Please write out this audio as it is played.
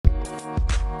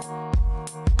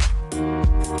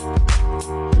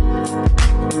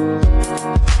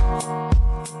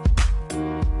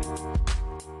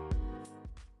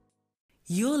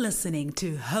listening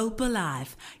to Hope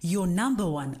Alive, your number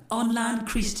one online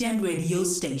Christian radio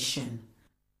station.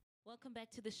 Welcome back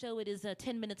to the show. It is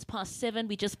 10 minutes past 7.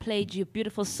 We just played you a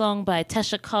beautiful song by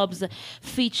Tasha Cobbs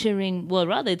featuring, well,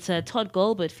 rather it's Todd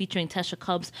Goldberg featuring Tasha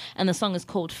Cobbs, and the song is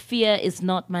called Fear Is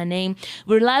Not My Name.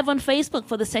 We're live on Facebook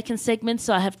for the second segment,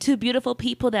 so I have two beautiful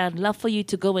people that I'd love for you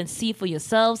to go and see for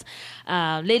yourselves.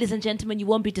 Ladies and gentlemen, you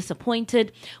won't be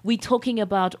disappointed. We're talking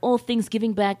about all things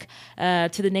giving back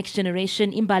to the next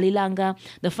generation. Imbalilanga,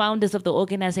 the founders of the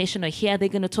organization, are here. They're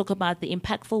going to talk about the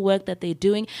impactful work that they're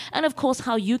doing, and of course,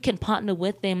 how you can partner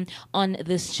with them on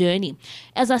this journey.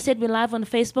 As I said, we're live on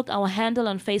Facebook. Our handle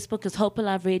on Facebook is Hope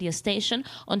Alive Radio Station.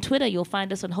 On Twitter, you'll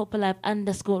find us on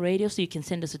HopeAlive_radio, so you can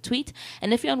send us a tweet.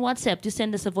 And if you're on WhatsApp, just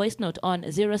send us a voice note on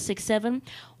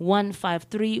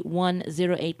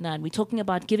 067-153-1089. We're talking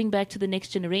about giving back to the next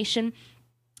generation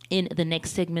in the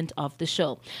next segment of the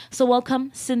show. So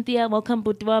welcome, Cynthia. Welcome,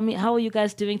 Budwami. How are you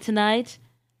guys doing tonight?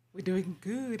 We're doing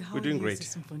good. We're doing great.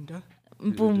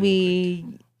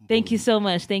 Mpumi. Thank you so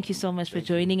much. Thank you so much for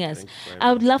joining us.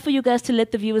 I would love for you guys to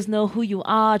let the viewers know who you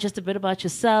are, just a bit about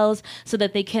yourselves, so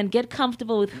that they can get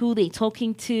comfortable with who they're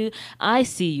talking to. I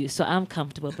see you, so I'm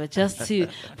comfortable, but just to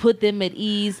put them at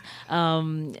ease.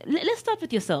 Let's start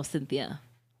with yourself, Cynthia.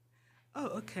 Oh,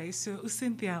 okay. So,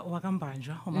 Cynthia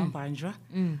Mbhanjwa, Mbhanjwa.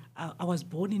 I was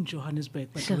born in Johannesburg,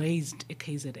 but raised at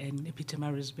KZN,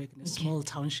 Pietermaritzburg, in a small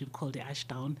township called the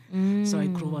Ashdown. So I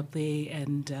grew up there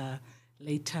and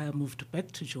later moved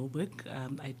back to Joburg.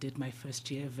 I did my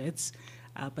first year of vets,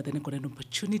 but then I got an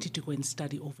opportunity to go and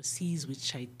study overseas,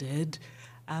 which I did,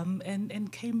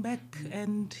 and came back.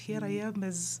 And here I am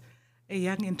as a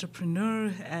young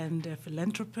entrepreneur and a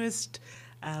philanthropist,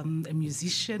 a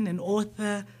musician, an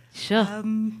author. Sure.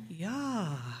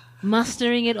 Yeah.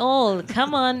 Mastering it all.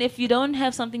 Come on, if you don't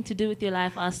have something to do with your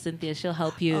life, ask Cynthia. She'll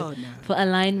help you for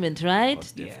alignment, right?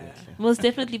 Most definitely. Most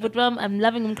definitely. But Ram, I'm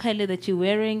loving umkhele that you're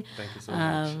wearing. Thank you so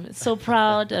much. So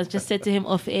proud. I just said to him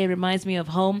off air, reminds me of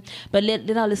home. But let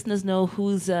our listeners know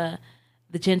who's the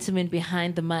gentleman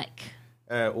behind the mic.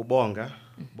 Bonga,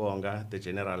 the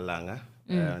General Langa,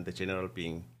 the General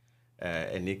being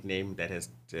a nickname that has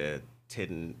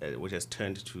which has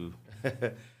turned to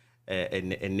a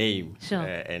name, sure.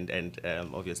 And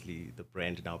obviously the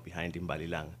brand now behind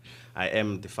Imbalilanga. I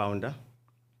am the founder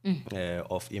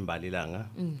of Imbalilanga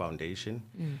Foundation.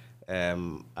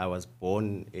 I was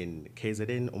born in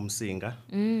KZN, Umsinga,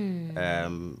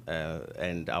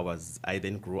 and I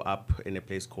then grew up in a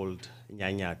place called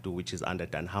Nyanyatu, which is under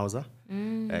Danhauser,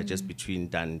 just between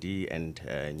Dundee and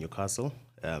Newcastle,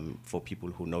 for people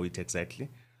who know it exactly.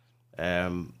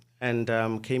 And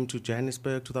came to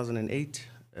Johannesburg 2008,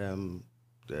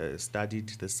 studied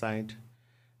the side,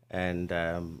 and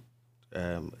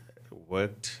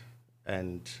worked,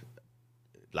 and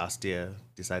last year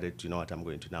decided, you know what, I'm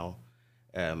going to now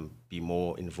be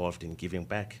more involved in giving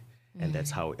back, and that's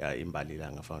how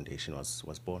Imbalilanga Foundation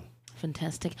was born.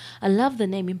 Fantastic. I love the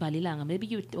name Imbalilanga. Maybe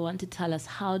you want to tell us,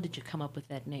 how did you come up with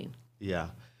that name? Yeah.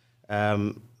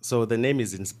 So the name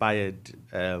is inspired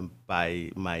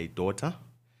by my daughter.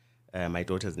 My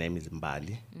daughter's name is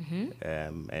Mbali,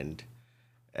 and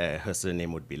her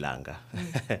surname would be Langa.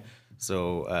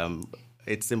 So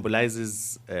it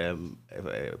symbolizes a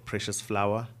precious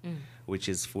flower, which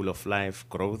is full of life,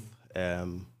 growth,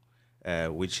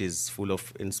 which is full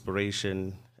of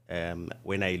inspiration.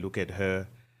 When I look at her,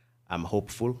 I'm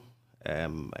hopeful.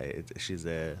 She's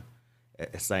a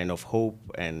sign of hope,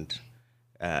 and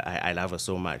I love her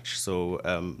so much. So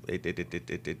it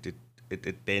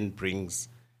then brings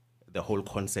the whole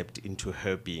concept into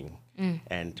her being,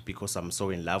 and because I'm so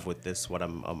in love with this, what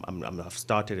I've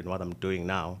started and what I'm doing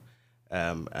now,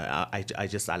 I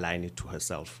just align it to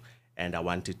herself, and I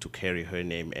wanted to carry her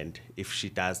name. And if she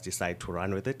does decide to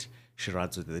run with it, she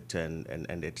runs with it,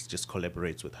 and it just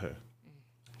collaborates with her.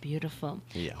 Beautiful.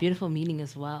 Yeah. Beautiful meaning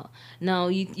as well. Now,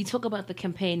 you talk about the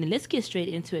campaign, and let's get straight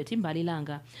into it.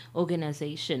 Imbalilanga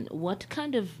organization, what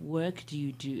kind of work do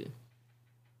you do?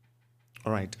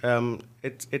 All right.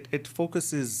 It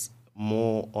focuses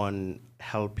more on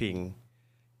helping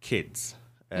kids.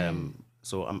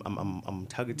 So I'm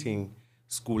targeting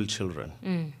school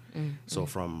children. So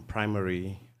from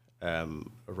primary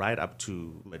right up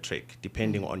to matric,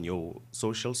 depending on your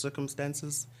social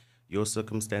circumstances, your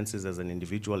circumstances as an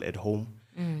individual at home,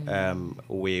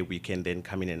 where we can then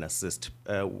come in and assist.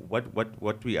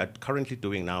 What we are currently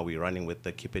doing now, we're running with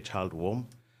the Keep a Child Warm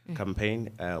campaign,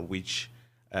 which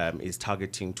is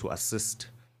targeting to assist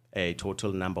a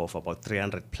total number of about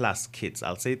 300 plus kids.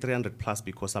 I'll say 300 plus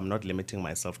because I'm not limiting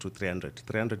myself to 300.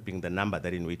 300 being the number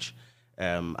that in which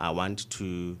I want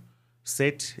to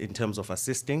set in terms of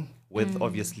assisting with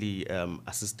obviously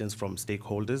assistance from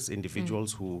stakeholders,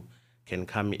 individuals who can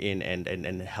come in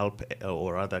and help,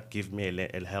 or rather give me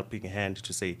a helping hand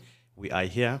to say, we are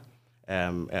here,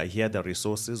 here are the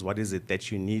resources, what is it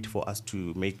that you need for us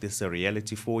to make this a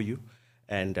reality for you?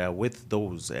 And with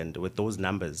those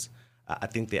numbers, I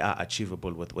think they are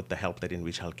achievable with the help that in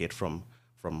which I'll get from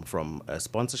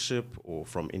sponsorship or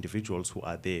from individuals who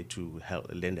are there to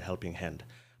lend a helping hand.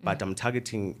 But I'm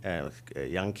targeting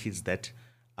young kids that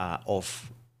are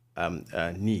of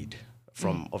need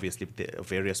from obviously the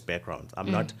various backgrounds. I'm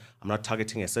not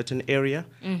targeting a certain area.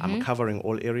 I'm covering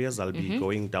all areas. I'll be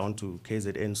going down to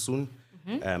KZN soon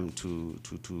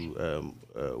to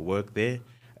work there.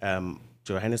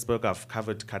 Johannesburg, I've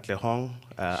covered Katlehong.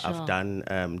 I've done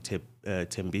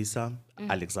Tembisa,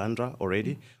 Alexandra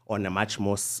already on a much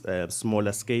more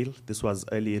smaller scale. This was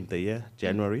early in the year,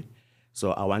 January.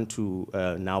 So I want to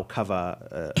now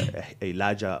cover a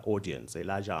larger audience, a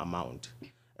larger amount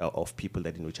of people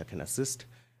that in which I can assist.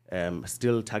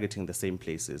 Still targeting the same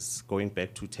places. Going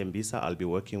back to Tembisa, I'll be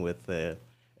working with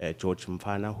George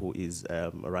Mfana, who is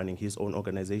running his own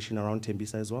organization around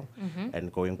Tembisa as well.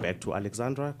 And going back to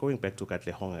Alexandra, going back to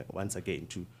Katlehong once again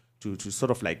to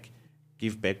sort of like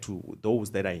give back to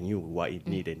those that I knew were in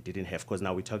need and didn't have. Because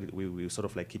now we sort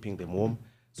of like keeping them warm.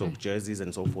 So jerseys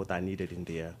and so forth are needed in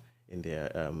their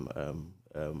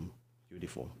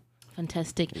uniform.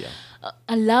 Fantastic. Yeah.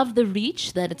 I love the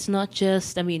reach that it's not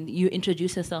just, I mean, you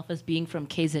introduce yourself as being from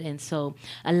KZN, so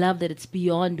I love that it's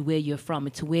beyond where you're from.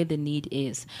 It's where the need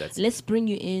is. Let's bring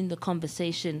you in the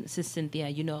conversation, Sis Cynthia,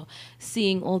 you know,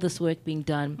 seeing all this work being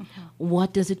done.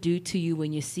 What does it do to you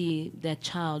when you see that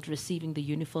child receiving the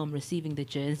uniform, receiving the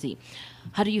jersey?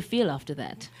 How do you feel after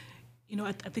that? You know,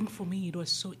 I think for me it was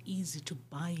so easy to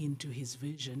buy into his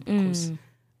vision because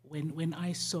when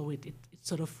I saw it, it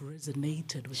sort of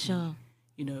resonated with me.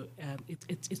 You know,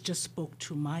 it just spoke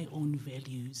to my own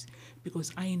values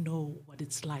because I know what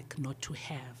it's like not to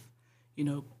have. You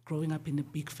know, growing up in a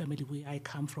big family where I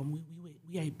come from,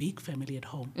 we are a big family at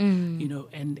home. You know,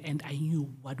 and I knew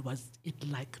what was it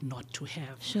like not to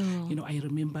have. You know, I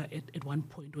remember at one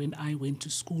point when I went to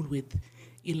school with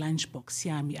a lunchbox,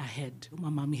 my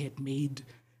mommy had made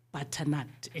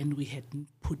butternut, and we had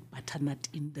put butternut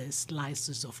in the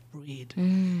slices of bread.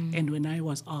 And when I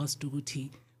was asked, Uguti,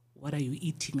 what are you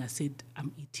eating? I said,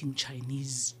 I'm eating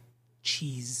Chinese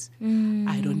cheese.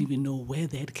 I don't even know where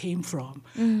that came from,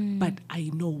 but I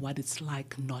know what it's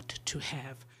like not to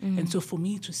have. And so for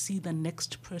me to see the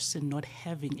next person not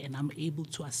having and I'm able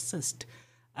to assist,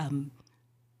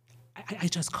 I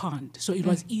just can't. So it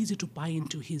was easy to buy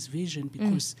into his vision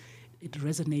because it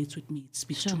resonates with me. It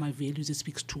speaks to my values. It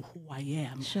speaks to who I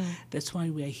am. That's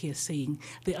why we are here saying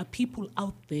there are people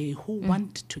out there who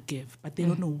want to give, but they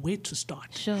don't know where to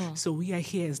start. So we are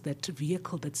here as that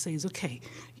vehicle that says, okay,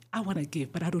 I want to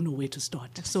give, but I don't know where to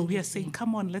start. So we are saying,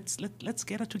 come on, let's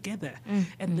get it together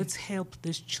and let's help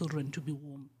these children to be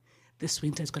warm. This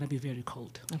winter is going to be very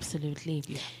cold. Absolutely.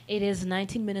 Yeah. It is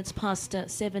 19 minutes past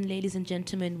 7, ladies and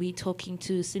gentlemen. We're talking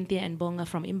to Cynthia and Bonga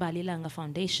from Imbalilanga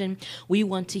Foundation. We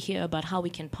want to hear about how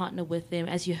we can partner with them.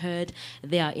 As you heard,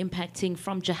 they are impacting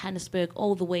from Johannesburg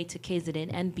all the way to KZN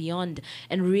and beyond.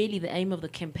 And really the aim of the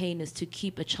campaign is to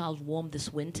keep a child warm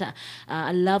this winter.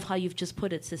 I love how you've just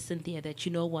put it, Sis Cynthia, that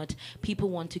you know what, people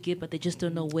want to give, but they just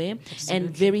don't know where. Absolutely. And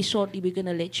very shortly, we're going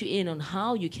to let you in on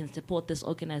how you can support this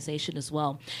organization as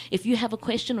well. If you have a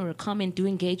question or a comment, do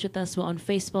engage with us. We're on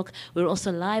Facebook. We're also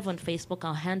live on Facebook.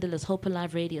 Our handle is Hope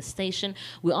Alive Radio Station.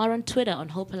 We are on Twitter on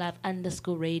Hope Alive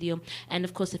 _radio. And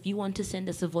of course, if you want to send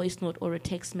us a voice note or a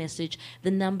text message,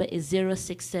 the number is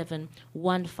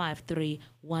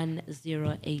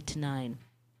 067-153-1089.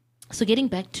 So getting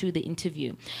back to the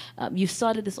interview, you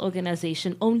started this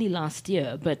organization only last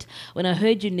year, but when I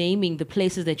heard you naming the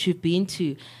places that you've been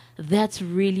to, that's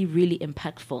really, really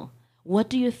impactful. What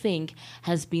do you think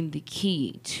has been the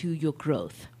key to your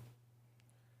growth?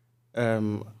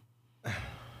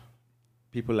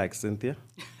 People like Cynthia.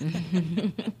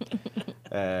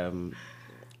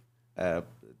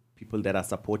 People that are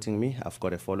supporting me. I've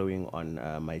got a following on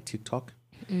my TikTok.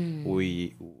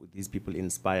 These people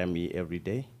inspire me every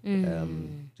day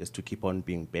just to keep on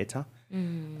being better.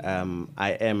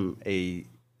 I am a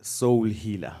soul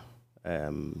healer.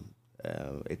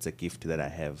 It's a gift that I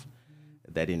have,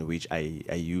 that in which I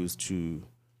use to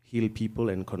heal people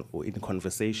and in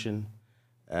conversation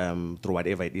through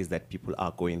whatever it is that people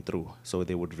are going through. So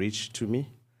they would reach to me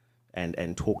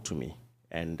and talk to me.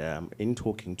 And in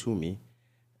talking to me,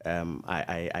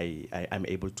 I'm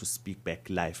able to speak back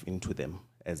life into them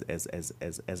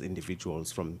as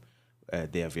individuals from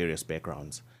their various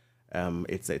backgrounds.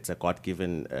 It's a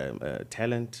God-given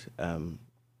talent.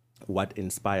 What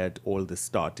inspired all the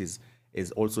start is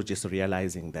also just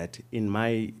realizing that in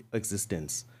my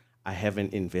existence, I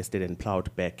haven't invested and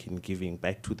plowed back in giving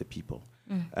back to the people.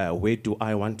 Where do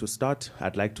I want to start?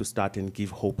 I'd like to start and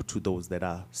give hope to those that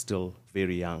are still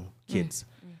very young kids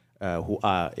who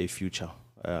are a future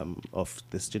of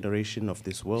this generation, of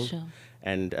this world. Sure.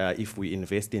 And if we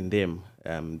invest in them,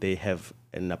 they have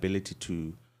an ability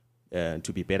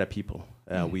to be better people.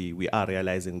 We are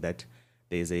realizing that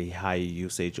there's a high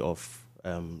usage of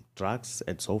drugs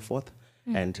and so forth,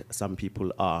 and some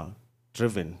people are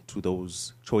driven to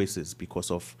those choices because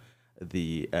of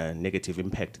the negative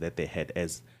impact that they had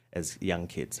as young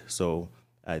kids. So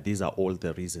these are all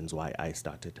the reasons why I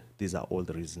started. These are all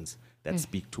the reasons that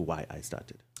speak to why I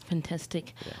started.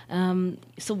 Fantastic.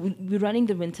 So we're running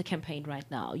the winter campaign right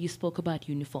now. You spoke about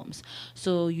uniforms.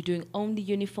 So you're doing only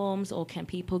uniforms, or can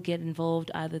people get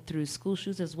involved either through school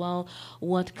shoes as well?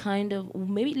 What kind of,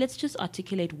 maybe let's just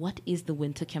articulate, what is the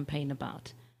winter campaign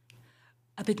about?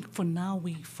 I think for now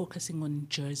we're focusing on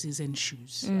jerseys and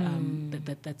shoes.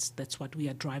 That's what we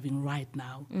are driving right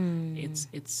now.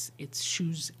 It's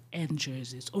shoes and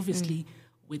jerseys. Obviously,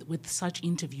 with such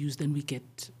interviews, then we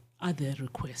get other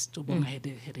requests. Bonga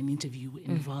had an interview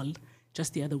in Val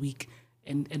just the other week,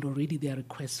 and already there are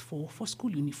requests for school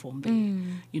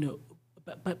uniform.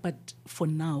 But for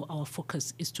now, our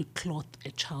focus is to clothe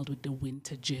a child with the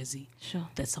winter jersey. Sure.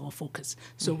 That's our focus.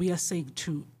 So we are saying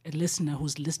to a listener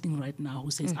who's listening right now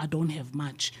who says, I don't have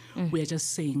much, we are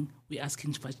just saying, we're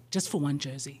asking for just for one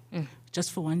jersey.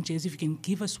 Just for one jersey. If you can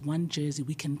give us one jersey,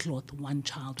 we can clothe one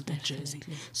child with that jersey.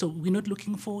 So we're not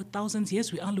looking for thousands.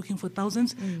 Yes, we are looking for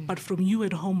thousands. But from you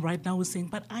at home right now, we're saying,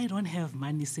 but I don't have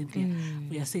money, Cynthia.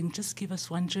 We are saying, just give us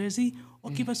one jersey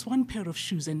or give us one pair of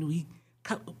shoes, and we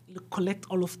collect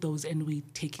all of those, and we're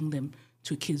taking them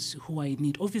to kids who are in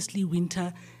need. Obviously,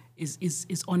 winter is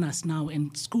on us now,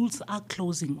 and schools are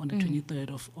closing on the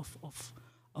 23rd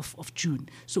of June.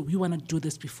 So we want to do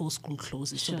this before school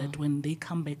closes, so that when they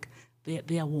come back,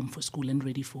 they are warm for school and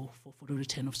ready for the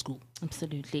return of school.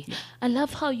 Absolutely. Yeah. I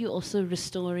love how you're also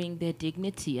restoring their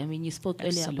dignity. I mean, you spoke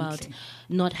earlier about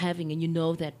not having, and you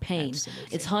know that pain.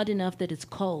 Absolutely. It's hard enough that it's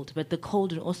cold, but the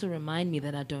cold will also remind me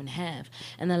that I don't have.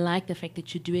 And I like the fact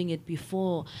that you're doing it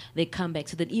before they come back,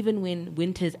 so that even when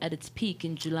winter is at its peak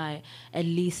in July, at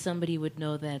least somebody would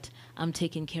know that I'm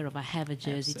taken care of. I have a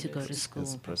jersey to go to school.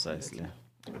 That's precisely.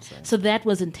 So that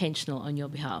was intentional on your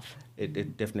behalf.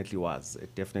 It definitely was.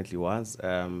 It definitely was.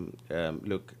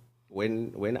 Look,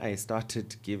 when I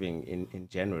started giving in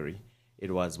January,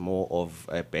 it was more of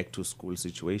a back to school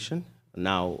situation.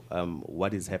 Now,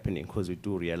 what is happening, because we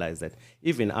do realize that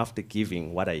even after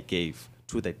giving what I gave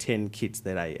to the 10 kids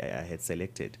that I had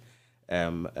selected,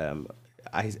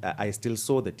 I still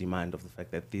saw the demand of the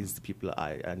fact that these people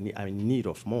are in need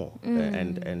of more,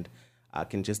 and I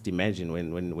can just imagine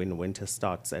when winter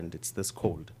starts and it's this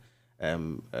cold,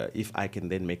 if I can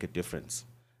then make a difference,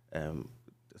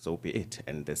 so be it.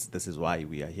 And this is why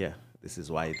we are here. This is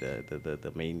why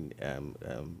the main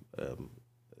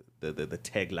the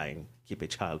tagline, keep a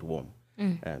child warm,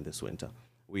 this winter.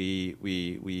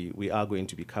 We are going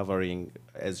to be covering,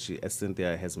 as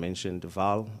Cynthia has mentioned,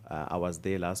 Val. I was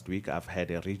there last week. I've had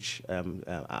a reach.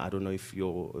 I don't know if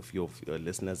your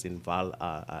listeners in Val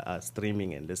are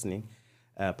streaming and listening.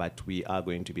 But we are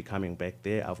going to be coming back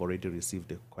there. I've already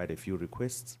received quite a few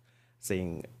requests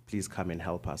saying, please come and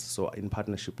help us. So in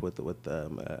partnership with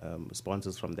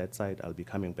sponsors from that side, I'll be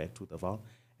coming back to the Val,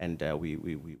 and we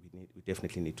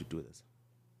definitely need to do this.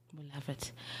 We love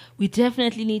it. We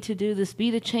definitely need to do this. Be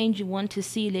the change you want to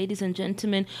see, ladies and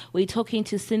gentlemen. We're talking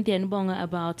to Cynthia and Bonga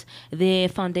about their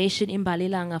foundation,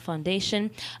 Imbalilanga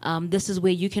Foundation. This is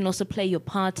where you can also play your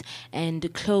part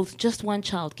and clothe just one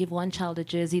child. Give one child a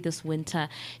jersey this winter.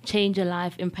 Change a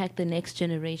life, impact the next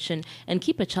generation, and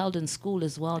keep a child in school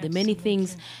as well. Absolutely. There are many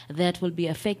things that will be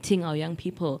affecting our young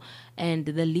people, and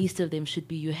the least of them should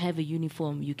be you have a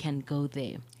uniform, you can go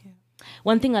there. Yeah.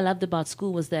 One thing I loved about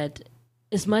school was that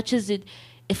as much as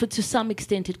if to some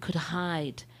extent it could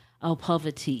hide our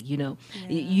poverty,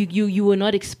 you were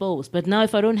not exposed. But now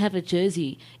if I don't have a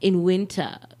jersey in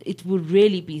winter, it would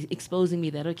really be exposing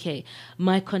me that, okay,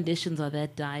 my conditions are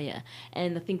that dire.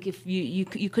 And I think if you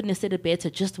couldn't have said it better,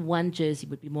 just one jersey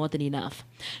would be more than enough.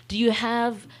 Do you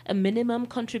have a minimum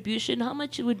contribution? How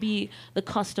much would be the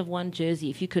cost of one jersey?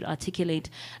 If you could articulate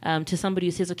to somebody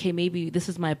who says, okay, maybe this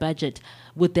is my budget,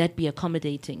 would that be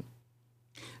accommodating?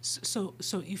 So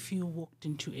if you walked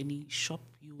into any shop,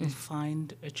 you will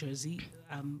find a jersey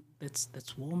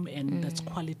that's warm and that's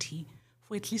quality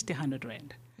for at least 100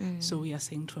 rand. So we are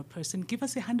saying to a person, give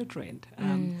us 100 rand.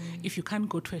 If you can't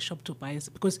go to a shop to buy it,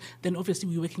 because then obviously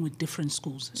we're working with different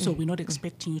schools. So we're not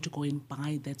expecting you to go and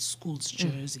buy that school's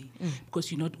jersey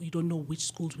because you don't know which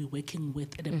schools we're working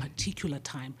with at a particular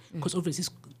time, because obviously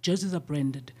jerseys are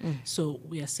branded. So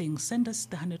we are saying, send us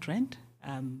the 100 rand.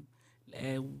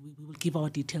 We will give our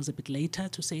details a bit later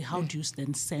to say how do you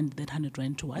then send that 100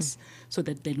 rand to us, so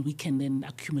that then we can then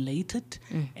accumulate it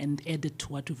and add it to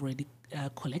what we've already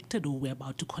collected or we're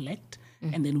about to collect.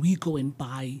 And then we go and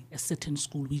buy a certain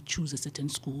school. We choose a certain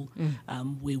school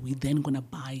where we're then going to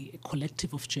buy a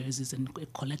collective of jerseys and a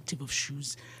collective of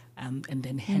shoes and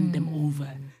then hand them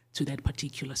over to that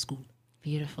particular school.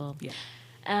 Beautiful. Yeah.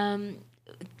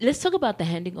 Let's talk about the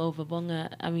handing over, Bonga.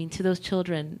 I mean, to those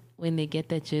children, when they get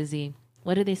that jersey,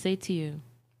 what do they say to you?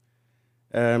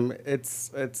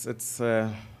 It's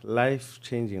a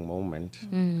life-changing moment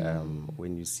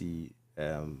when you see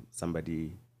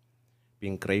somebody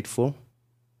being grateful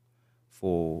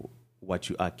for what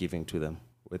you are giving to them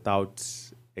without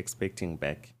expecting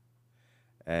back.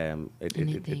 So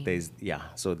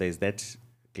there's that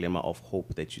glimmer of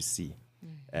hope that you see,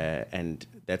 and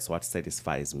that's what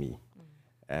satisfies me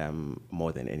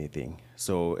more than anything.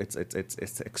 So it's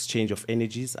exchange of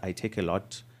energies. I take a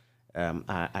lot.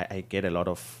 I get a lot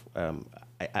of.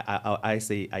 I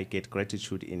say I get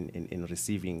gratitude in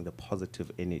receiving the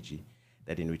positive energy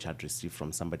that in which I'd receive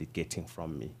from somebody getting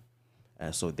from me.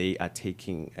 So they are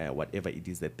taking whatever it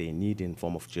is that they need in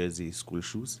form of jersey, school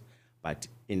shoes, but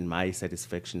in my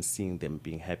satisfaction, seeing them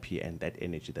being happy and that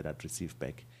energy that I'd receive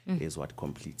back is what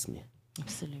completes me.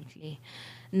 Absolutely.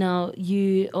 Now,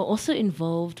 you are also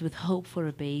involved with Hope for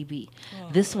a Baby.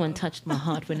 This one touched my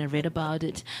heart when I read about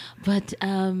it. But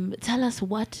tell us,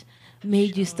 what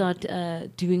made you start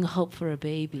doing Hope for a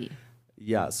Baby?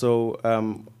 Yeah, so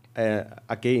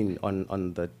again,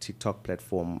 on the TikTok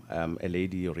platform, a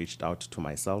lady reached out to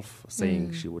myself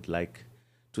saying she would like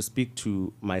to speak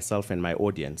to myself and my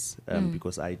audience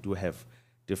because I do have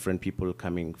different people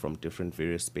coming from different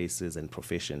various spaces and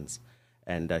professions.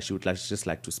 And she would just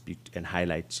like to speak and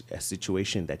highlight a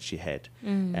situation that she had.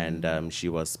 And she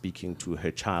was speaking to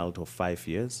her child of 5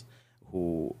 years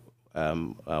who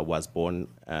was born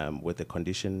with a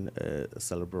condition,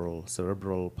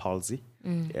 cerebral palsy,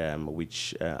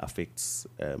 which affects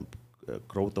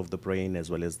growth of the brain as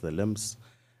well as the limbs.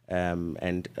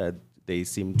 And they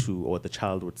seem to, or the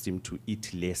child would seem to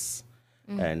eat less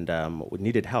and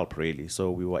needed help, really. So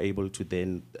we were able to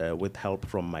then, with help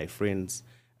from my friends,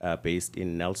 based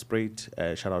in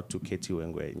Nelspruit. Shout out to Katie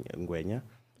Ngwenya,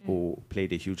 who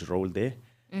played a huge role there.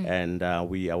 And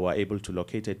we were able to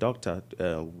locate a doctor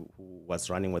who was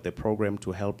running with a program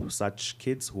to help such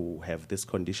kids who have this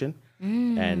condition.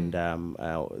 And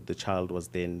the child was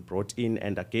then brought in,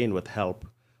 and again with help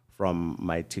from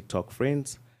my TikTok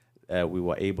friends, we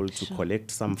were able to collect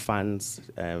some funds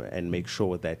and make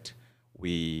sure that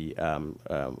we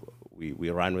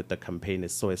run with the campaign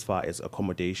as far as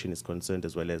accommodation is concerned,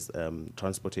 as well as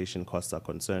transportation costs are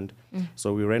concerned.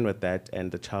 So we ran with that,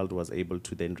 and the child was able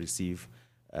to then receive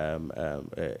a way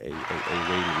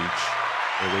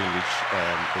in which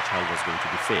the child was going to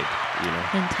be fed. You know,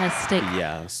 Fantastic.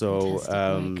 Yeah. So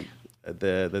Fantastic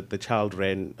the child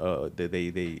ran.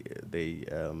 They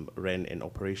ran an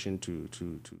operation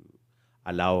to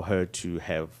allow her to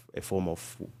have a form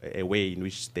of a way in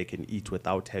which they can eat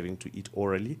without having to eat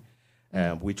orally.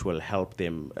 Which will help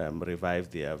them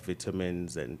revive their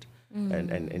vitamins and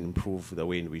improve the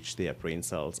way in which their brain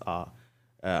cells are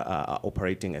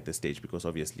operating at this stage. Because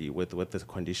obviously, with this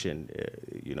condition,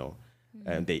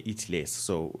 they eat less.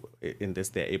 So in this,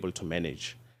 they're able to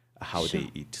manage how they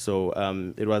eat. So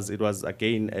it was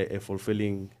again a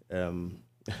fulfilling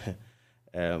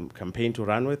campaign to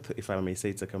run with, if I may say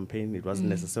it's a campaign. It wasn't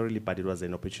necessarily, but it was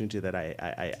an opportunity that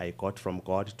I got from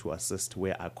God to assist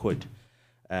where I could.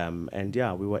 And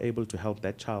we were able to help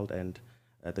that child, and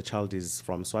the child is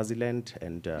from Swaziland,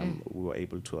 and we were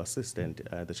able to assist, and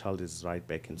the child is right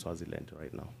back in Swaziland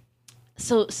right now.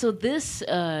 So this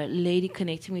lady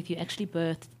connecting with you actually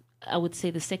birthed, I would say,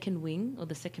 the second wing or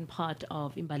the second part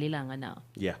of Imbalilanga now.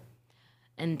 Yeah.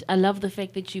 And I love the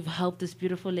fact that you've helped this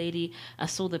beautiful lady. I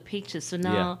saw the pictures. So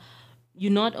now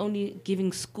you're not only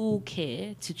giving school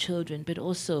care to children, but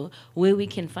also where we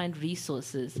can find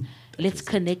resources. Let's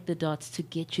connect the dots to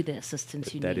get you the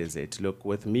assistance you need. That is it. Look,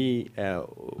 with me,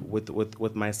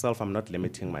 with myself, I'm not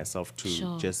limiting myself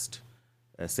to just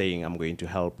saying I'm going to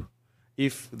help.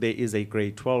 If there is a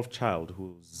grade 12 child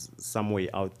who's somewhere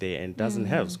out there and doesn't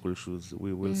have school shoes,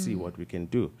 we will see what we can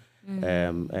do.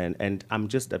 And I'm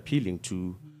just appealing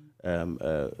to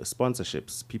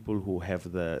sponsorships, people who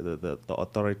have the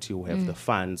authority, who have the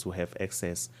funds, who have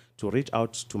access to reach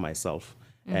out to myself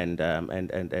and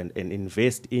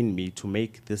invest in me to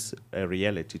make this a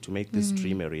reality, to make this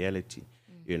dream a reality.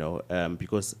 You know,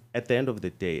 because at the end of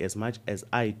the day, as much as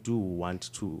I do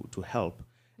want to help,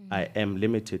 I am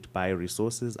limited by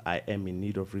resources. I am in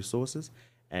need of resources.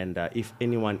 And if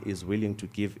anyone is willing to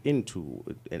give into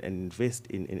and invest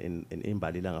in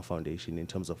Imbalilanga Foundation in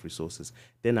terms of resources,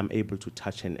 then I'm able to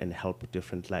touch and help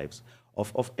different lives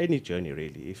of any journey,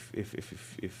 really.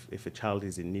 If a child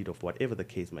is in need of whatever the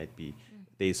case might be,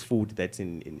 there is food that's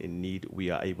in need, we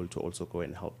are able to also go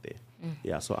and help there.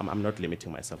 Yeah, so I'm not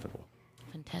limiting myself at all.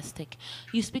 Fantastic.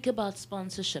 You speak about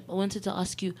sponsorship. I wanted to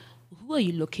ask you, who are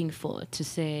you looking for to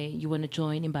say you want to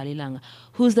join Imbalilanga?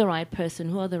 Who's the right person?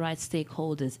 Who are the right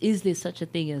stakeholders? Is there such a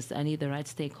thing as I need the right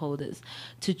stakeholders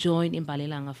to join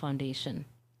Imbalilanga Foundation?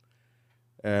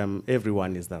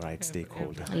 Everyone is the right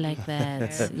stakeholder. I like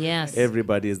that. Yes.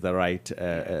 Everybody is the right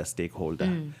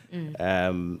stakeholder.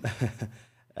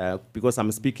 Because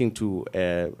I'm speaking to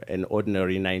an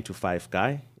ordinary 9-to-5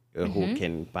 guy who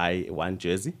can buy one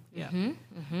jersey.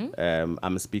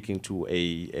 I'm speaking to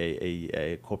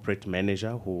a corporate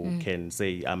manager who can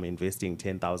say, I'm investing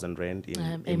 10,000 Rand in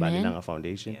Mbhanjwa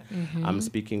Foundation. I'm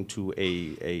speaking to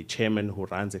a chairman who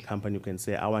runs a company who can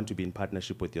say, I want to be in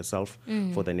partnership with yourself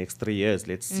for the next 3 years.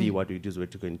 Let's see what it is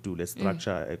what you can do. Let's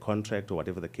structure a contract or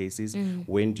whatever the case is.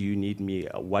 When do you need me?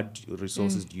 What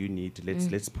resources do you need?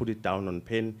 Let's put it down on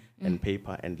pen and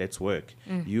paper and let's work.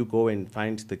 You go and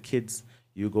find the kids.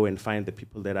 You go and find the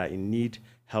people that are in need,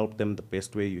 help them the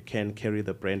best way you can, carry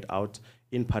the brand out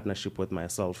in partnership with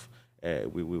myself.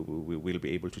 We will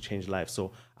be able to change lives.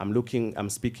 So I'm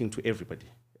speaking to everybody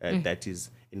that is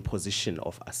in position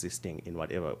of assisting in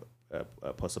whatever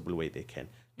possible way they can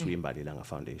to Imbalilanga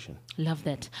Foundation. Love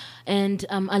that. And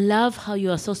I love how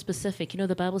you are so specific. You know,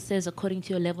 the Bible says, according to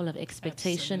your level of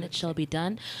expectation, it shall be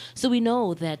done. So we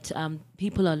know that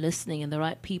people are listening and the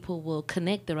right people will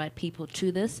connect the right people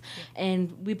to this.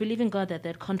 And we believe in God that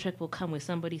that contract will come where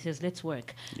somebody says, let's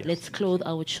work, let's clothe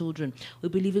our children. We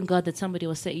believe in God that somebody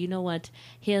will say, you know what,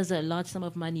 here's a large sum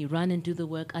of money, run and do the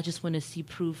work. I just want to see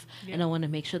proof and I want to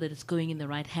make sure that it's going in the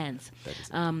right hands.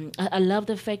 I love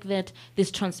the fact that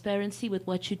there's transparency with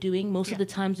what you're doing. Most of the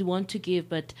times we want to give,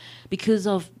 but because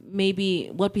of maybe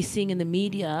what we're seeing in the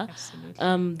media,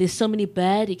 there's so many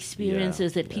bad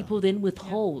experiences that people then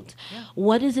withhold.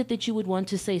 What is it that you would want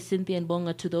to say, Cynthia and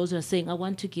Bonga, to those who are saying, I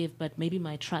want to give, but maybe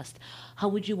my trust? How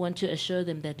would you want to assure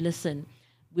them that, listen,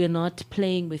 we're not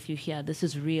playing with you here. This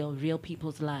is real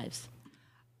people's lives?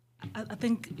 I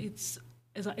think it's,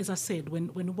 as I said, when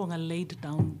Bonga laid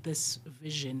down this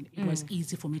vision, it was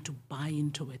easy for me to buy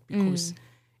into it because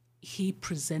he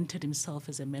presented himself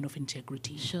as a man of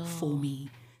integrity for me.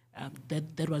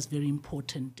 That was very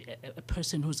important, a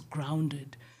person who's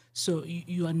grounded. So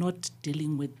you are not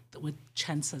dealing with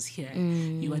chances here.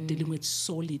 You are dealing with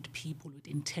solid people with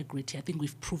integrity. I think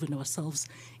we've proven ourselves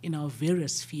in our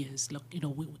various spheres. Like, you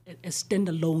know, as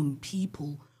standalone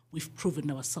people, we've proven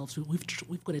ourselves.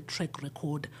 We've got a track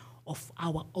record of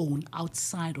our own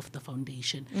outside of the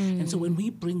foundation. And so when we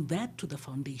bring that to the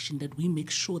foundation, that we make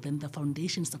sure then the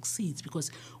foundation succeeds because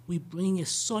we bring a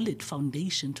solid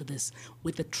foundation to this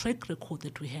with the track record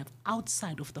that we have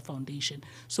outside of the foundation.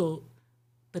 So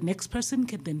the next person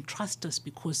can then trust us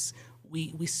because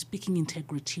we're speaking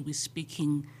integrity, we're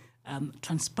speaking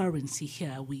transparency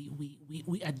here.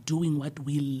 We are doing what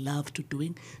we love to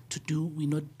do.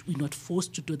 We're not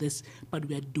forced to do this, but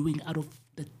we are doing out of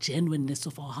the genuineness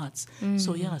of our hearts.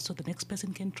 So the next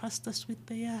person can trust us with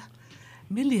their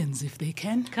millions if they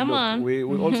can. Come on. We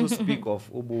also speak of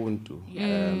Ubuntu.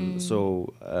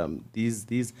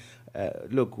 These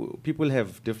look, people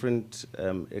have different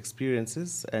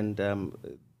experiences and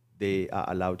they are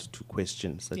allowed to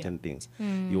question certain things.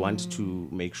 You want to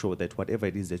make sure that whatever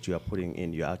it is that you are putting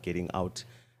in, you are getting out,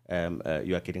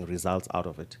 you are getting results out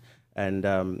of it. And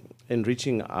in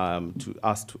reaching to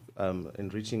us, in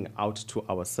reaching out to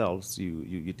ourselves,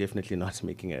 you're definitely not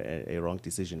making a wrong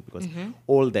decision because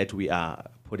all that we are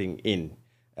putting in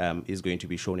is going to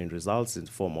be shown in results in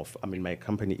form of, my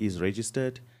company is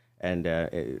registered and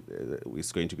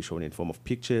it's going to be shown in form of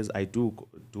pictures. I do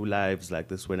lives like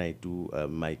this when I do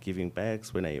my giving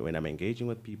backs, when I'm engaging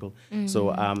with people.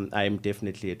 So I'm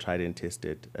definitely a tried and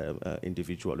tested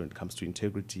individual when it comes to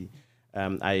integrity.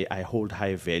 I hold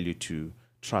high value to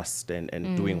trust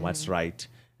and doing what's right.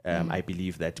 I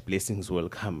believe that blessings will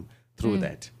come through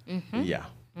that.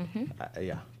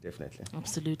 definitely.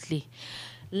 Absolutely.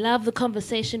 Love the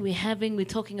conversation we're having. We're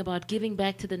talking about giving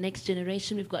back to the next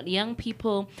generation. We've got young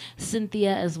people,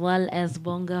 Cynthia as well as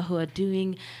Bonga, who are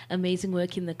doing amazing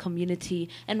work in the community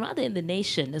and rather in the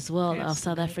nation as well of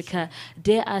South Africa.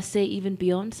 Dare I say even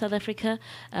beyond South Africa.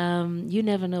 You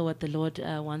never know what the Lord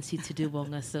wants you to do,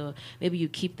 Bonga, so maybe you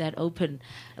keep that open.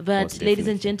 But ladies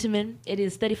and gentlemen, it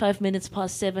is 35 minutes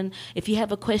past 7. If you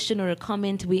have a question or a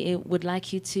comment, we would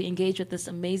like you to engage with this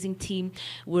amazing team.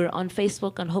 We're on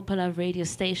Facebook on Hope Alive Radio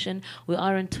Station. We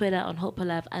are on Twitter on Hope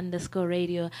Alive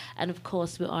 _radio. And of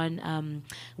course, we're on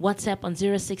WhatsApp on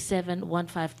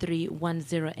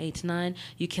 067-153-1089.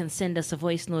 You can send us a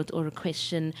voice note or a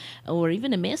question or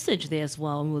even a message there as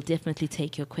well, and we'll definitely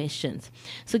take your questions.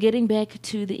 So getting back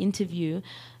to the interview,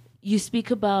 you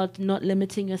speak about not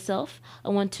limiting yourself. I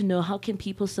want to know, how can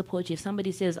people support you? If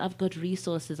somebody says, I've got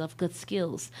resources, I've got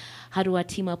skills, how do I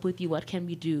team up with you? What can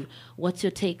we do? What's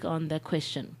your take on that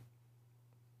question?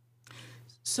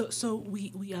 So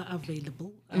we are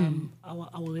available. Our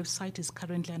website is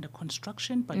currently under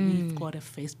construction, but we've got a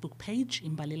Facebook page,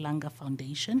 Imbalilanga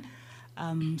Foundation.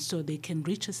 So they can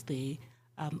reach us there.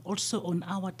 Also on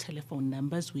our telephone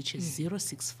numbers, which is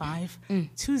 065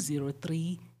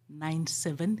 203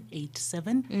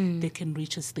 9787. They can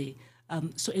reach us there.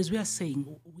 So as we are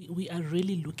saying, we are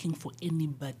really looking for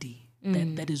anybody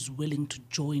that is willing to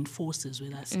join forces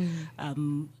with us.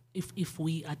 If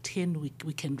we are 10,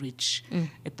 we can reach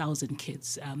 1,000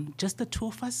 kids. Just the two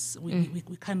of us, we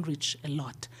can reach a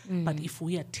lot. But if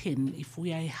we are 10, if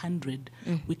we are 100,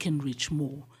 we can reach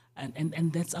more.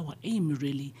 And that's our aim,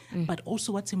 really. But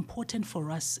also what's important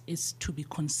for us is to be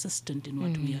consistent in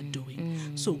what we are doing.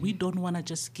 So we don't want to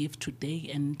just give today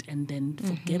and then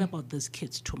forget about these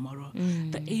kids tomorrow.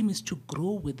 The aim is to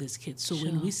grow with these kids. So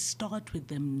when we start with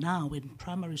them now in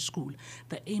primary school,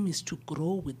 the aim is to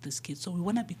grow with these kids. So we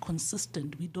want to be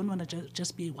consistent. We don't want to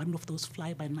just be one of those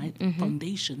fly-by-night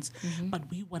foundations, but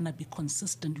we want to be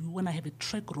consistent. We want to have a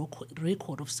track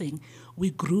record of saying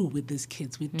we grew with these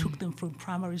kids. We took them from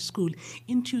primary school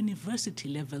into university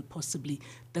level, possibly.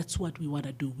 That's what we want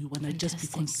to do. We want to just be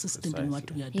consistent in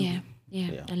what we are doing.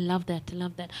 Yeah, I love that.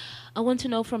 I want to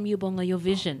know from you, Bonga, your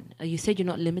vision. You said you're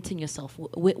not limiting yourself.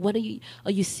 What are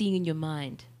you seeing in your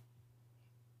mind?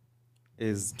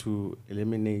 Is to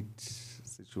eliminate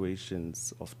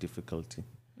situations of difficulty.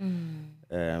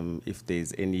 If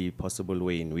there's any possible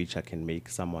way in which I can make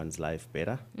someone's life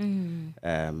better, in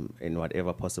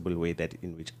whatever possible way that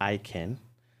in which I can,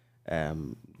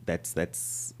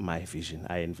 that's my vision.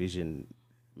 I envision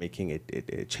making a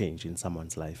change in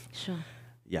someone's life. Sure.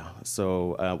 Yeah.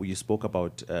 So you spoke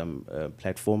about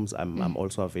platforms. I'm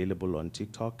also available on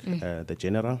TikTok, The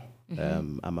General.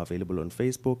 I'm available on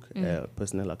Facebook,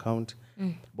 personal account,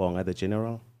 Bonga the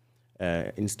General.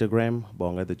 Instagram,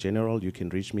 Bonga the General. You can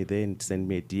reach me there and send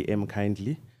me a DM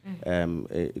kindly.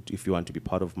 If you want to be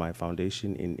part of my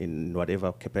foundation in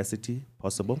whatever capacity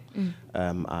possible,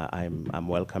 I'm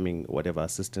welcoming whatever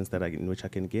assistance in which I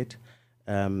can get.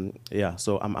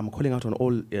 So I'm calling out on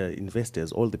all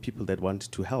investors, all the people that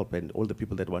want to help and all the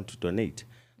people that want to donate.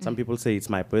 Some people say it's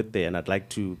my birthday and I'd like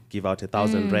to give out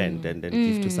 1,000 rand and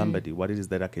give to somebody. What it is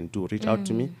that I can do? Reach out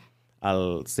to me.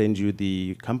 I'll send you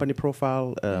the company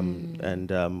profile,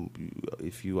 and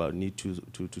if you need to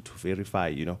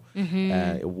verify,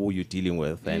 who you're dealing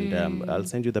with, and I'll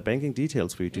send you the banking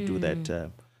details for you to do that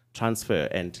transfer,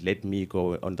 and let me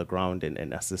go on the ground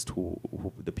and assist who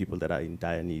the people that are in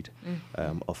dire need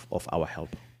of our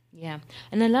help. Yeah.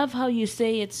 And I love how you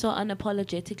say it so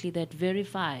unapologetically, that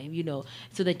verify,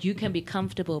 so that you can be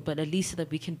comfortable, but at least so that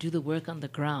we can do the work on the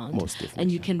ground. Most definitely. And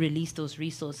you can release those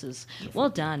resources. Definitely. Well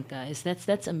done, guys.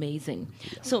 That's amazing.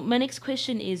 Yeah. So my next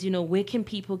question is, where can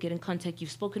people get in contact?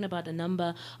 You've spoken about a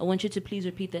number. I want you to please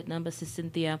repeat that number, Sis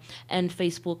Cynthia, and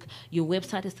Facebook. Your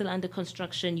website is still under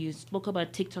construction. You spoke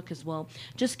about TikTok as well.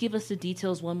 Just give us the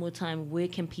details one more time. Where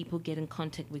can people get in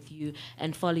contact with you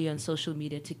and follow you on social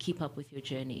media to keep up with your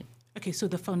journey? Okay, so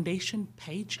the foundation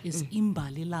page is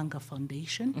Imbalilanga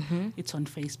Foundation. It's on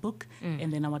Facebook.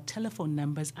 And then our telephone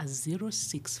numbers are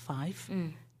 065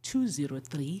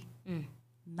 203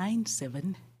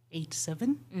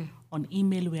 9787. On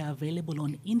email, we are available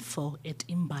on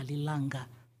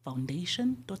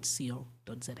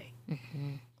info@imbalilangafoundation.co.za.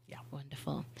 Yeah.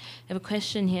 Wonderful. I have a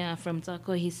question here from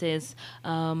Zako. He says,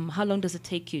 how long does it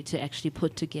take you to actually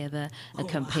put together a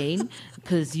campaign?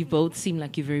 Because you both seem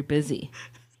like you're very busy.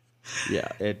 Yeah,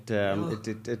 it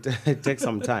takes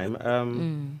some time.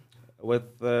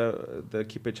 With the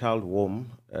Keep a Child Warm,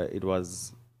 it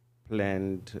was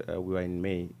planned. We were in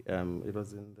May. It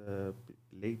was in the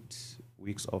late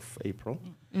weeks of April.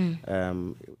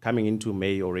 Coming into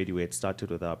May already, we had started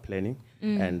with our planning,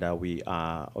 and we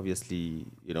are obviously,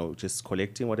 just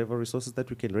collecting whatever resources that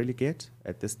we can really get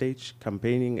at this stage,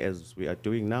 campaigning as we are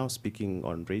doing now, speaking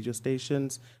on radio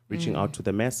stations, reaching out to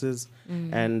the masses,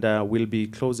 and we'll be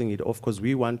closing it off because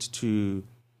we want to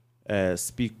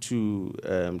speak to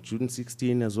June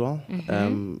 16 as well.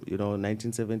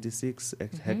 1976,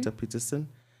 Hector Peterson.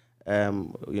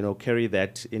 Carry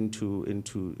that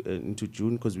into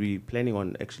June because we're planning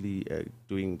on actually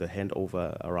doing the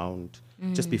handover around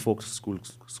just before school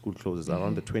closes,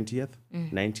 around the 20th,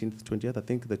 19th, 20th. I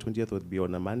think the 20th would be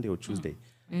on a Monday or Tuesday,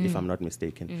 if I'm not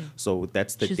mistaken. So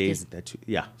that's the Tuesday. days that,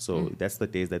 that's the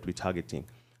days that we're targeting.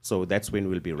 So that's when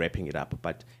we'll be wrapping it up.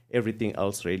 But everything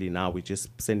else really now, we're just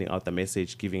sending out the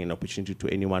message, giving an opportunity to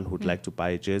anyone who'd like to buy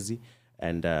a jersey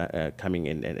and coming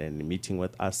in and meeting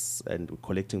with us and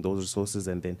collecting those resources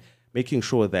and then making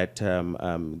sure that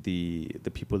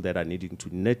the people that are needing to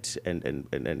knit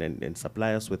and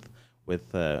supply us with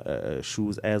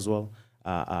shoes as well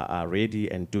are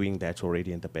ready and doing that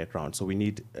already in the background. So we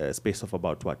need a space of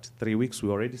about, 3 weeks. We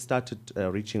already started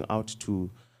reaching out to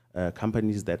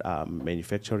companies that are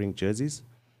manufacturing jerseys.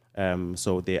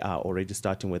 So they are already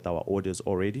starting with our orders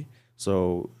already.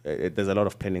 So there's a lot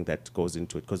of planning that goes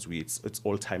into it because it's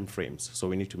all time frames. So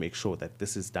we need to make sure that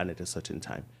this is done at a certain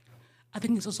time. I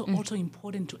think it's also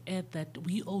important to add that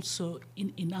we also,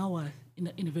 in a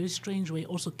very strange way,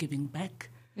 also giving back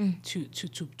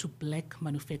to black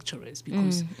manufacturers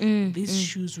because these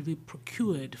shoes will be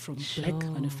procured from black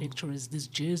manufacturers. These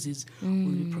jerseys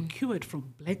will be procured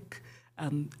from black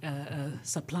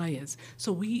suppliers.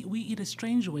 So we in a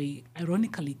strange way,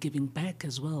 ironically, giving back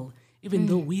as well. Even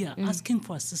though we are asking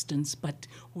for assistance, but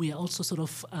we are also sort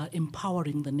of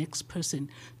empowering the next person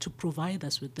to provide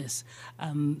us with this.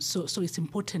 So it's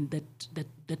important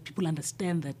that people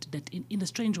understand that in a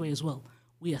strange way as well,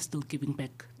 we are still giving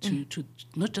back to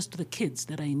not just to the kids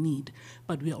that are in need,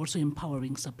 but we are also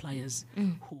empowering suppliers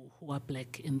who are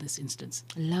black in this instance.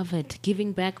 Love it.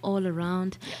 Giving back all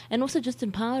around and also just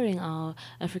empowering our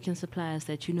African suppliers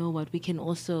that, we can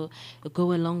also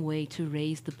go a long way to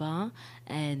raise the bar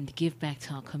and give back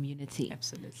to our community.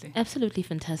 Absolutely. Absolutely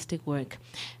fantastic work.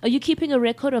 Are you keeping a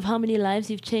record of how many lives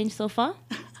you've changed so far?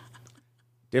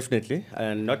 Definitely,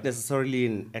 not necessarily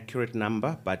an accurate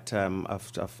number, but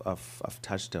I've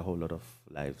touched a whole lot of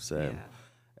lives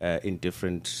in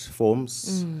different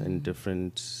forms, in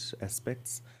different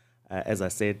aspects. As I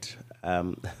said,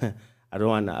 I don't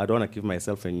want to give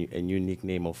myself a new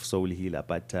nickname of soul healer,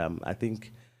 but I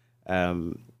think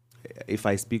if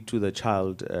I speak to the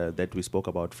child that we spoke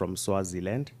about from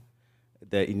Swaziland,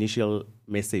 the initial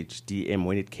message DM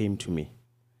when it came to me,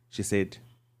 she said,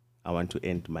 I want to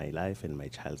end my life and my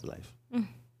child's life.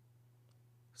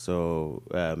 So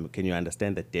can you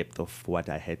understand the depth of what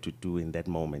I had to do in that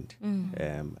moment?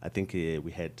 I think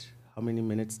we had, how many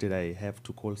minutes did I have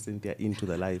to call Cynthia into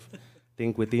the live? I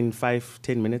think within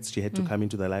 5-10 minutes, she had to come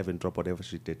into the live and drop whatever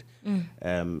she did.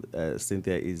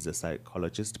 Cynthia is a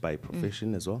psychologist by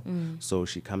profession as well. So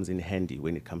she comes in handy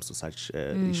when it comes to such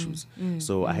issues.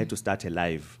 So I had to start a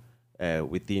live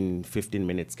within 15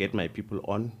 minutes, get my people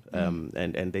on,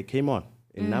 and they came on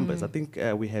in numbers. I think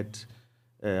we had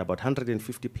about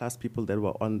 150 plus people that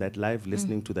were on that live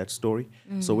listening to that story.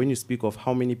 So when you speak of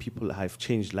how many people have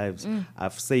changed lives,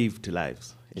 I've saved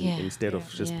lives instead of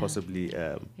just possibly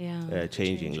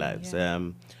changing lives.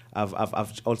 I've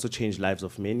also changed lives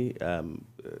of many.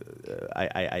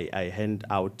 I hand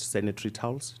out sanitary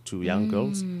towels to young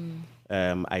girls.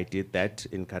 I did that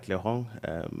in Katlehong,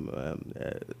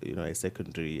 a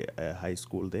secondary high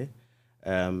school there.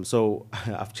 So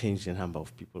I've changed a number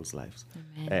of people's lives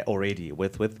already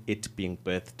with it being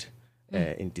birthed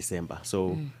in December.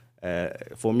 So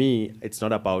for me, it's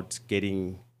not about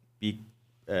getting big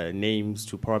names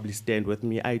to probably stand with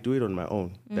me. I do it on my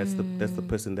own. That's the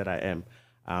person that I am.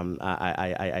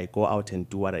 I go out and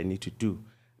do what I need to do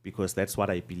because that's what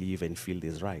I believe and feel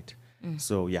is right.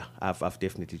 So yeah, I've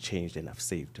definitely changed and I've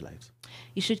saved lives.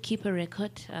 You should keep a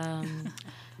record,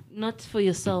 not for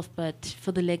yourself, but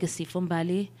for the legacy, for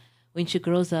Mbali, when she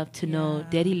grows up to know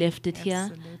Daddy left it here,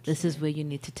 this is where you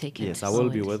need to take it. Yes, I will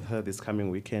be with her this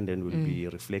coming weekend and we'll be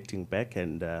reflecting back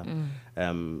and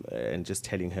just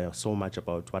telling her so much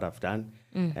about what I've done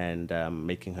and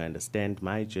making her understand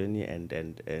my journey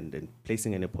and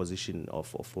placing her in a position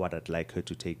of what I'd like her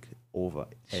to take over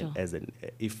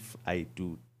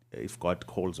if God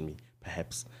calls me,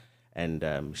 perhaps, and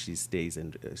she stays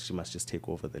and she must just take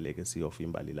over the legacy of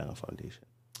Imbalilanga Foundation.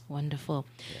 Wonderful.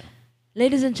 Yeah.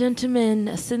 Ladies and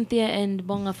gentlemen, Cynthia and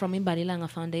Bonga from Imbalilanga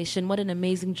Foundation, what an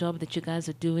amazing job that you guys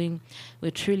are doing.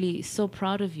 We're truly so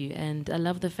proud of you. And I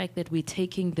love the fact that we're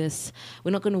taking this.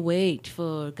 We're not going to wait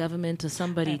for government or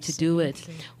somebody to do it.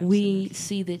 We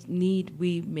see the need,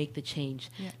 we make the change.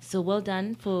 Yeah. So well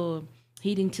done for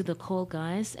heeding to the call,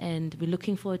 guys. And we're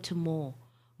looking forward to more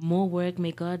work.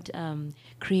 May God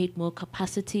create more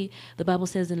capacity. The Bible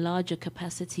says enlarge your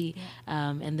capacity,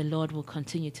 and the Lord will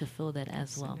continue to fill that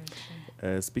as well.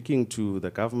 Speaking to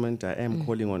the government, I am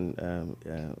calling on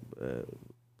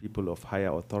people of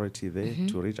higher authority there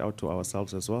to reach out to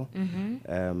ourselves as well.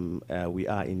 We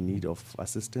are in need of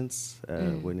assistance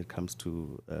when it comes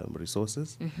to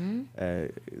resources.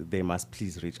 They must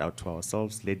please reach out to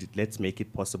ourselves. Let's make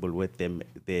it possible with them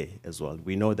there as well.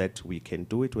 We know that we can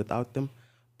do it without them,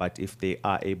 but if they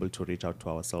are able to reach out to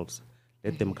ourselves,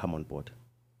 let them come on board.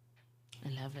 I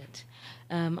love it.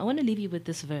 I want to leave you with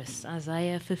this verse,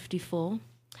 Isaiah 54.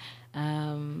 I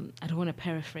don't want to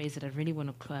paraphrase it. I really want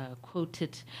to quote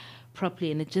it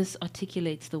properly, and it just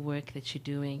articulates the work that you're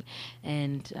doing.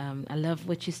 And I love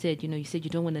what you said. You said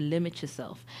you don't want to limit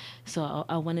yourself. So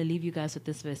I want to leave you guys with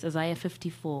this verse, Isaiah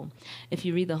 54. If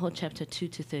you read the whole chapter 2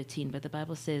 to 13, but the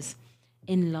Bible says,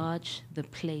 enlarge the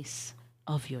place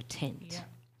of your tent. Yeah.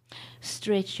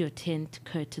 Stretch your tent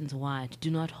curtains wide. Do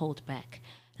not hold back.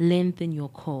 Lengthen your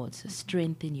cords.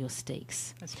 Strengthen your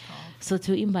stakes. That's powerful. So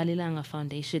to Imbalilanga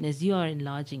Foundation, as you are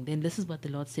enlarging, then this is what the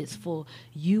Lord says, for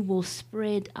you will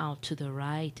spread out to the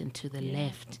right and to the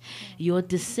left. Your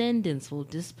descendants will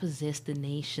dispossess the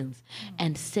nations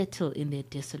and settle in their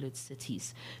desolate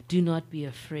cities. Do not be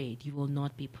afraid. You will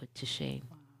not be put to shame.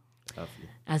 Lovely.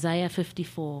 Isaiah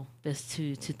 54, verse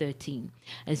 2 to 13.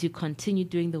 As you continue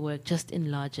doing the work, just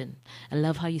enlarging. I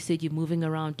love how you said you're moving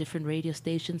around different radio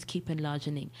stations. Keep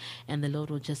enlarging, and the Lord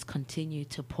will just continue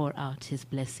to pour out his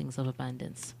blessings of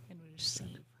abundance. And we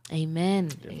receive. Amen.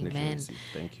 Definitely Amen. receive.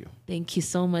 Thank you. Thank you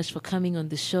so much for coming on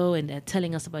the show and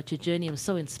telling us about your journey. I'm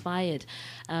so inspired.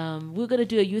 We're going to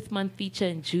do a Youth Month feature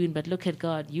in June, but look at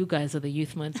God. You guys are the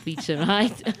Youth Month feature,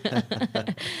 right?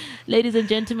 Ladies and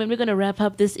gentlemen, we're going to wrap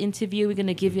up this interview. We're going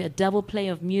to give you a double play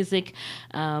of music.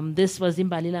 This was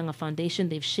Imbalilanga Foundation.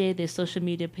 They've shared their social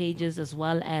media pages as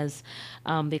well as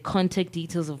their contact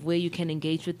details of where you can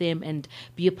engage with them and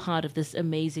be a part of this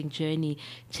amazing journey.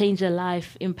 Change a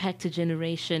life, impact a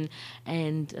generation.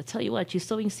 And I tell you what, you're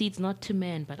sowing seeds not to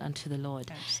man, but unto the Lord.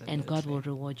 Absolutely. And God will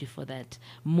reward you for that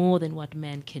more than what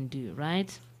man can do,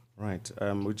 right? Right.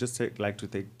 We just like to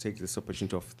take this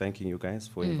opportunity of thanking you guys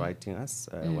for inviting us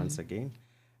once again.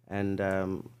 And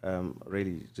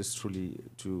really, just truly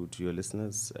to your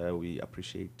listeners, we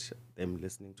appreciate them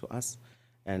listening to us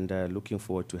and looking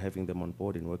forward to having them on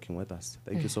board and working with us.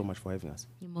 Thank you so much for having us.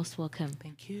 You're most welcome.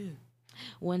 Thank you.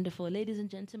 Wonderful. Ladies and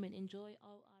gentlemen, enjoy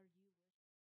our...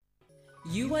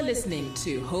 You are listening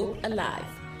to Hope Alive,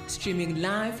 streaming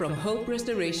live from Hope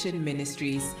Restoration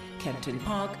Ministries, Kempton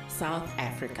Park, South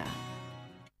Africa.